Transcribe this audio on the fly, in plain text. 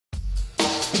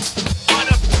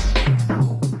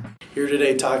Here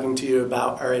today talking to you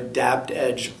about our Adapt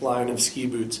Edge line of ski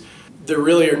boots. There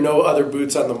really are no other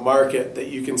boots on the market that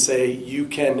you can say you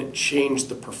can change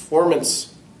the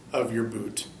performance of your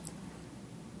boot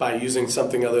by using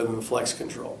something other than the flex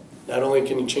control. Not only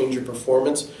can you change your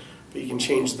performance, but you can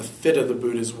change the fit of the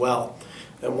boot as well.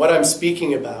 And what I'm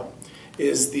speaking about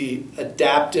is the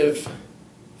adaptive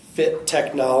fit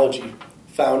technology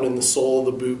found in the sole of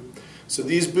the boot. So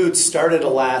these boots start at a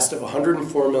last of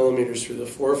 104 millimeters through the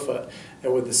forefoot,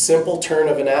 and with the simple turn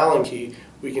of an Allen key,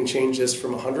 we can change this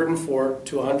from 104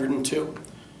 to 102.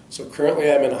 So currently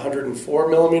I'm at 104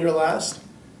 millimeter last.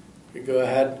 We go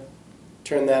ahead,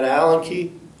 turn that Allen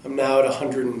key, I'm now at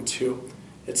 102.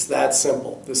 It's that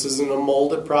simple. This isn't a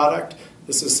molded product.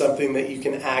 This is something that you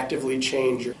can actively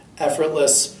change.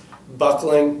 Effortless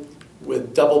buckling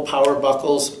with double power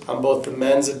buckles on both the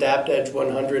men's Adapt Edge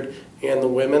 100 and the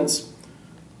women's.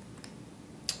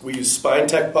 We use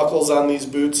Spine-Tec buckles on these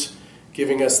boots,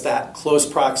 giving us that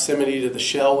close proximity to the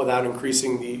shell without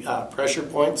increasing the pressure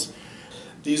points.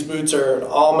 These boots are an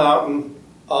all-mountain,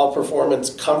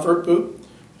 all-performance comfort boot.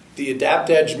 The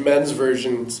Adapt Edge men's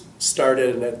versions start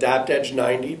at an Adapt Edge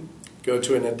 90, go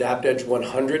to an Adapt Edge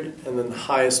 100, and then the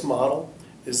highest model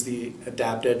is the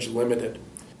Adapt Edge Limited.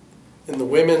 In the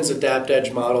women's Adapt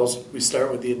Edge models, we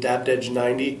start with the Adapt Edge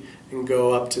 90 and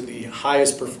go up to the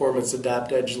highest performance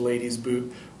Adapt Edge ladies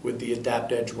boot with the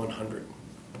Adapt Edge 100.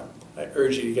 I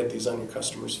urge you to get these on your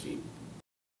customers' feet.